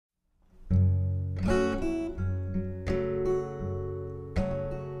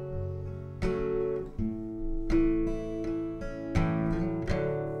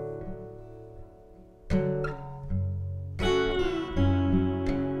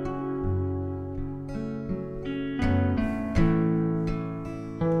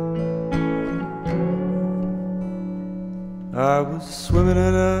I was swimming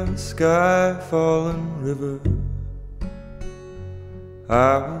in a sky-falling river.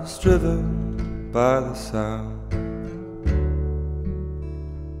 I was driven by the sound.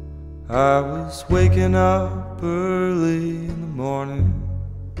 I was waking up early in the morning.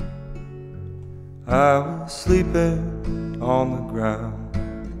 I was sleeping on the ground.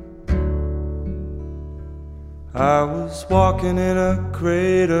 I was walking in a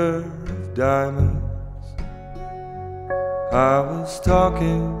crater of diamonds. I was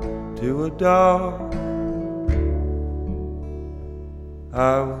talking to a dog.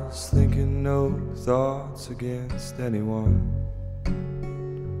 I was thinking no thoughts against anyone.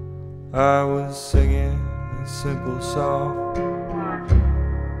 I was singing a simple song.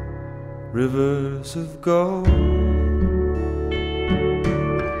 Rivers of gold,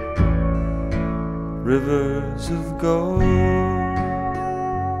 rivers of gold.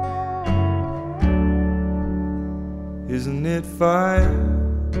 Isn't it fine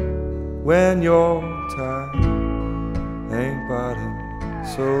when your time ain't bottom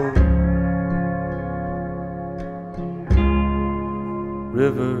so?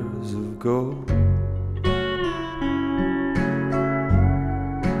 Rivers of gold.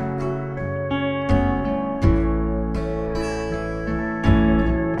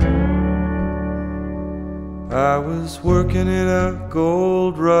 I was working in a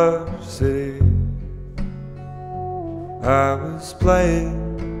gold rush city. I was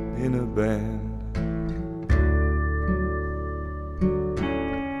playing in a band.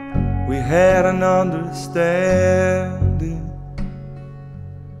 We had an understanding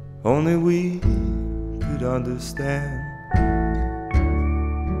only we could understand.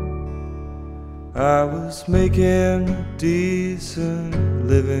 I was making a decent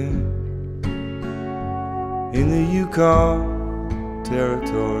living in the Yukon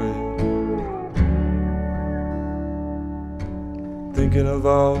Territory, thinking of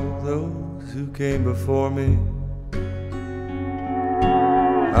all those who came before me.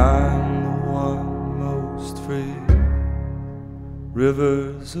 I'm the one most free.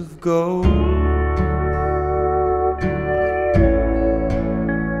 Rivers of gold,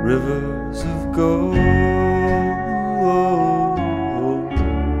 rivers of gold.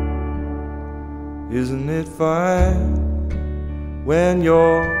 Isn't it fine when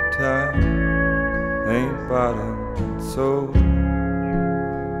your time ain't bottom so?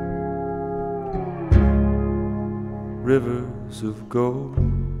 Rivers of gold.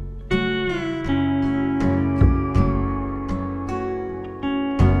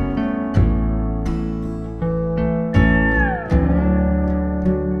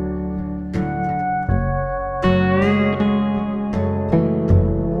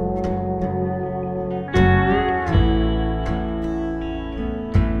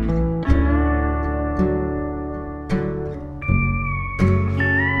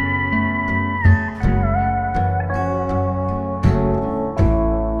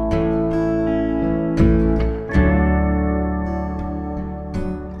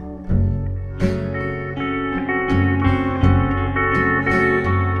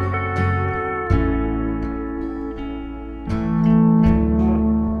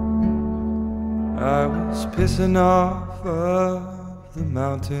 I was pissing off of the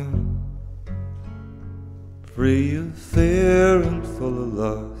mountain, free of fear and full of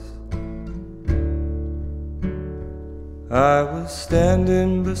lust. I was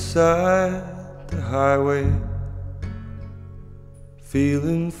standing beside the highway,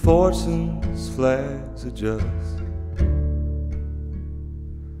 feeling fortune's flags adjust.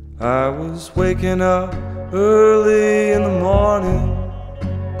 I was waking up early in the morning.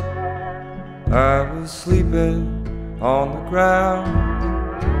 I was sleeping on the ground.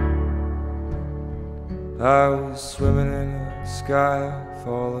 I was swimming in a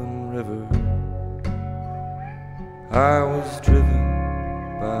sky-falling river. I was driven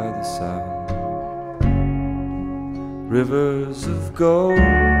by the sound. Rivers of gold,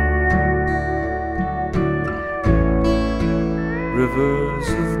 rivers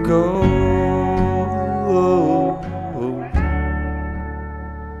of gold.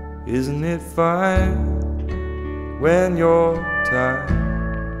 Isn't it fine when your time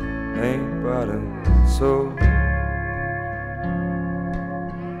ain't bottom so?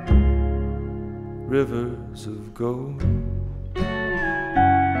 Rivers of gold.